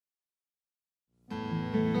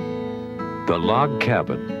The log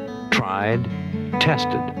cabin, tried,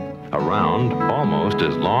 tested, around almost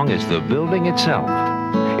as long as the building itself.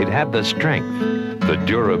 It had the strength, the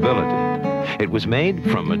durability. It was made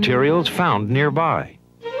from materials found nearby.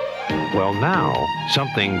 Well, now,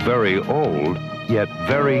 something very old, yet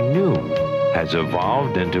very new, has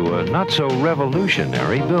evolved into a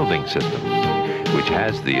not-so-revolutionary building system, which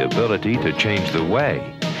has the ability to change the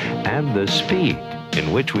way and the speed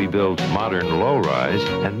in which we build modern low-rise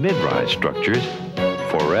and mid-rise structures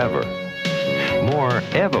forever. More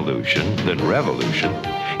evolution than revolution,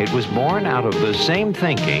 it was born out of the same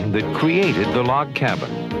thinking that created the log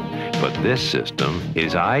cabin. But this system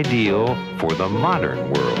is ideal for the modern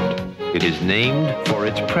world. It is named for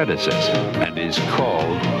its predecessor and is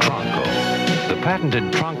called Tronco. The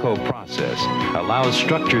patented Tronco process allows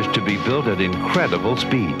structures to be built at incredible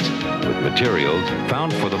speeds with materials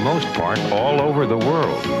found for the most part all over the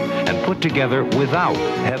world and put together without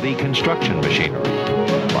heavy construction machinery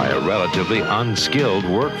by a relatively unskilled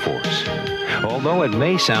workforce. Although it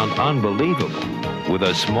may sound unbelievable, with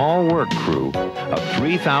a small work crew, a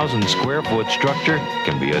 3,000 square foot structure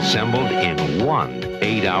can be assembled in one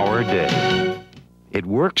 8-hour day. It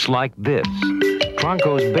works like this.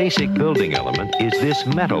 Tronco's basic building element is this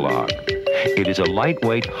Metalog. It is a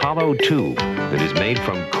lightweight hollow tube that is made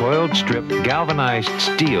from coiled strip galvanized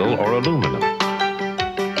steel or aluminum.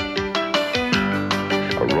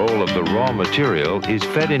 A roll of the raw material is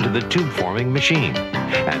fed into the tube forming machine,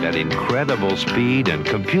 and at incredible speed and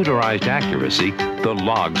computerized accuracy, the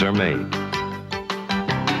logs are made.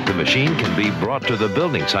 The machine can be brought to the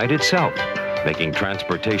building site itself, making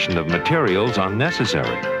transportation of materials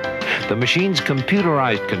unnecessary. The machine's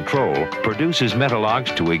computerized control produces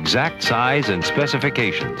Metalogs to exact size and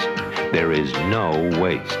specifications. There is no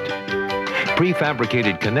waste.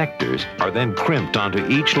 Prefabricated connectors are then crimped onto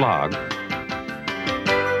each log,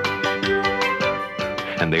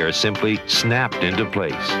 and they are simply snapped into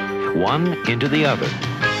place, one into the other,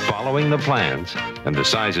 following the plans and the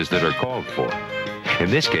sizes that are called for. In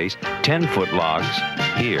this case, 10-foot logs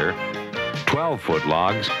here, 12-foot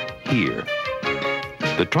logs here.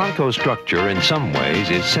 The Tronco structure in some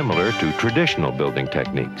ways is similar to traditional building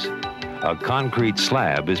techniques. A concrete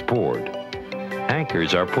slab is poured.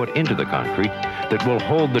 Anchors are put into the concrete that will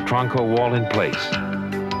hold the Tronco wall in place.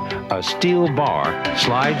 A steel bar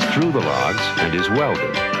slides through the logs and is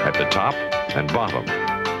welded at the top and bottom.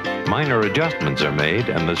 Minor adjustments are made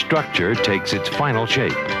and the structure takes its final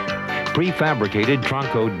shape. Prefabricated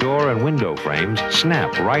Tronco door and window frames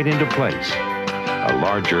snap right into place. A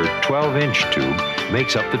larger 12-inch tube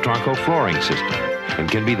makes up the Tronco flooring system and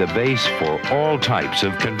can be the base for all types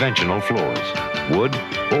of conventional floors, wood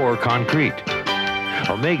or concrete.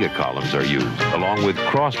 Omega columns are used along with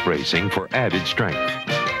cross bracing for added strength.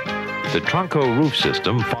 The Tronco roof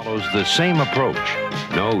system follows the same approach.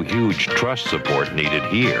 No huge truss support needed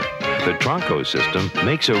here. The Tronco system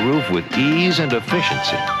makes a roof with ease and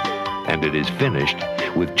efficiency, and it is finished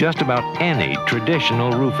with just about any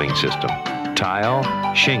traditional roofing system: tile,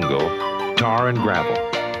 shingle, tar and gravel.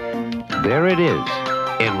 There it is.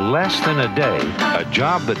 In less than a day, a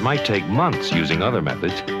job that might take months using other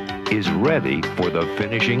methods is ready for the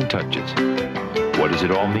finishing touches. What does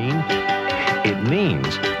it all mean? It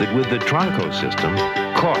means that with the Tronco system,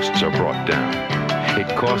 costs are brought down. It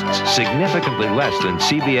costs significantly less than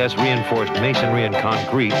CBS reinforced masonry and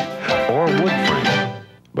concrete or wood frame.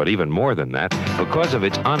 But even more than that, because of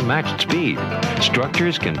its unmatched speed,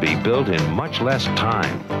 structures can be built in much less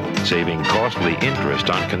time, saving costly interest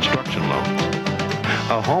on construction loans.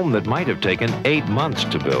 A home that might have taken 8 months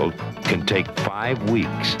to build can take 5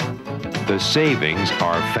 weeks. The savings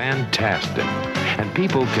are fantastic, and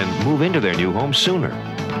people can move into their new home sooner.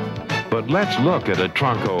 But let's look at a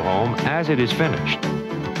Tronco home as it is finished.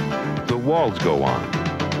 The walls go on,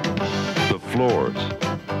 the floors,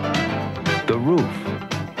 the roof.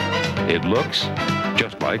 It looks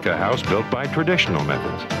just like a house built by traditional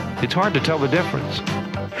methods. It's hard to tell the difference.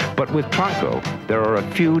 But with Tronco, there are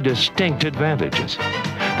a few distinct advantages.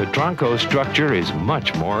 The Tronco structure is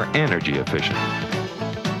much more energy efficient.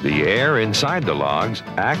 The air inside the logs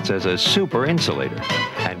acts as a super insulator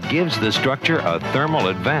and gives the structure a thermal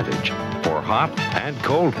advantage for hot and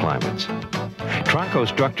cold climates. Tronco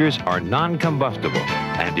structures are non-combustible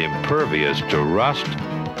and impervious to rust,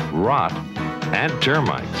 rot, and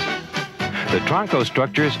termites. The Tronco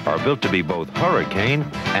structures are built to be both hurricane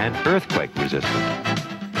and earthquake resistant.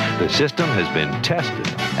 The system has been tested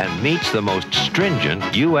and meets the most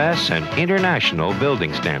stringent U.S. and international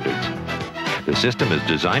building standards. The system is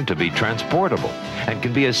designed to be transportable and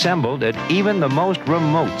can be assembled at even the most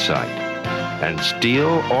remote site. and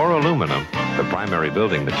steel or aluminum, the primary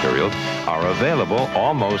building materials, are available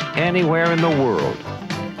almost anywhere in the world.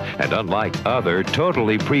 And unlike other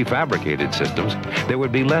totally prefabricated systems, there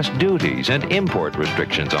would be less duties and import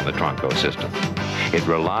restrictions on the Tronco system. It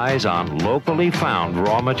relies on locally found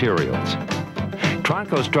raw materials.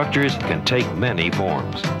 Tronco structures can take many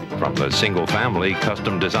forms, from the single-family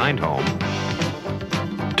custom-designed home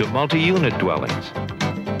to multi-unit dwellings,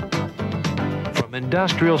 from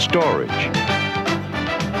industrial storage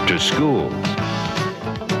to schools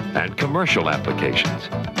and commercial applications.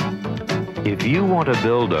 If you want to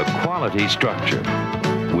build a quality structure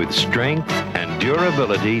with strength and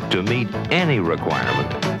durability to meet any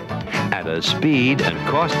requirement at a speed and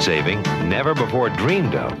cost saving never before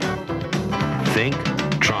dreamed of, think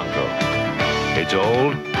Tronco. It's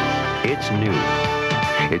old, it's new.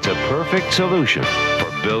 It's a perfect solution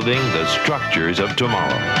for building the structures of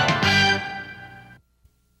tomorrow.